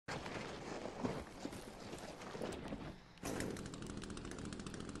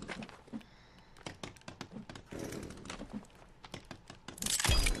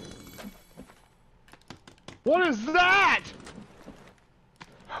What is that?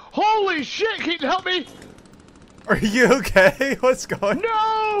 Holy shit, Keaton, help me! Are you okay? What's going on?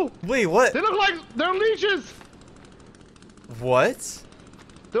 No! Wait, what? They look like they're leeches! What?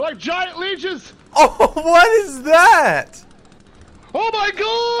 They're like giant leeches! Oh, what is that? Oh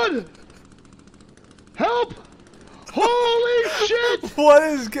my god! Help! Holy shit! What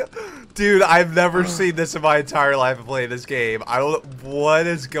is Dude, I've never seen this in my entire life of playing this game. I don't. What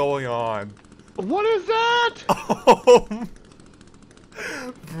is going on? What is that? Oh,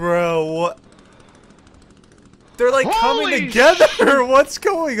 bro, what? They're like coming Holy together. shit. What's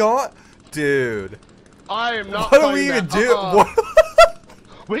going on, dude? I am not. What do we even do? What?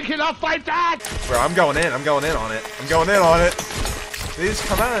 We cannot fight that. Bro, I'm going in. I'm going in on it. I'm going in on it. They just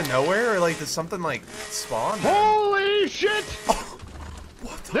come out of nowhere, or like does something like spawn? Holy shit! Oh,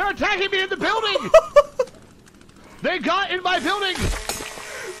 what the? They're attacking me in the building. They got in my building.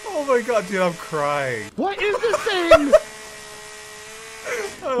 Oh my god, dude, I'm crying. What is this thing?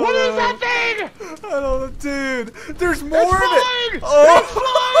 What is that thing? I don't know, dude. There's more It's of flying! it. Oh, It's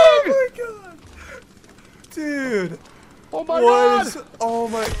flying! oh my god, dude. Oh my What god! is? Oh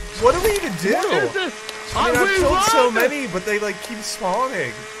my. What do we even do? What is this? I mean, I've we killed so run! many, but they like keep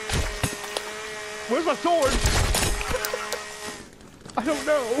spawning. Where's my sword? I don't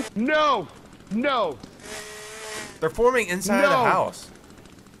know. No! No! They're forming inside of No. the house.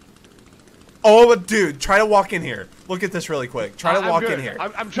 Oh, but dude, try to walk in here. Look at this really quick. Try to I'm walk good. in here.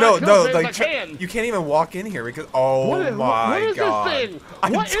 I'm trying to kill as many as I can. you can't even walk in here because oh What is, my what is god. this thing?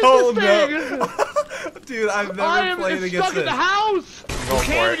 I What is don't this thing? know. Dude, I've never I am played against stuck this. in the house. I'm going You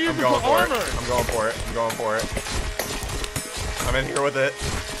for can't it. use I'm it going for for armor. it. I'm going for it. I'm going for it. I'm in here with it.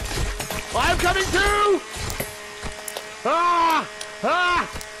 I'm coming too. Ah! Ah!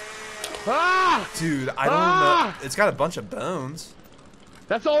 Ah! Dude, I don't Ah! know. It's got a bunch of bones.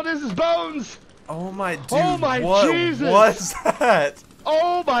 That's all it is bones. Oh my dude. Oh my what Jesus. was that?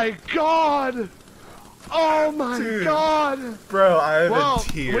 Oh my god. Oh my Dude. god. Bro, I have Whoa, in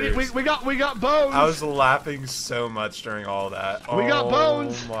tears. we got bones. I was laughing so much during all that. We got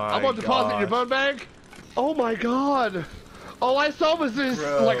bones. My I'm gonna deposit in your gosh. bone bank. Oh my god. All I saw was this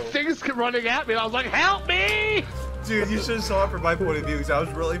Bro. like things running at me and I was like, help me! Dude, you should have saw it from my point of view because I was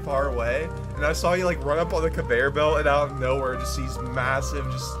really far away and I saw you like run up on the conveyor belt and out of nowhere just these massive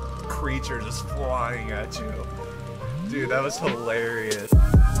just creatures just flying at you. Dude, that was hilarious.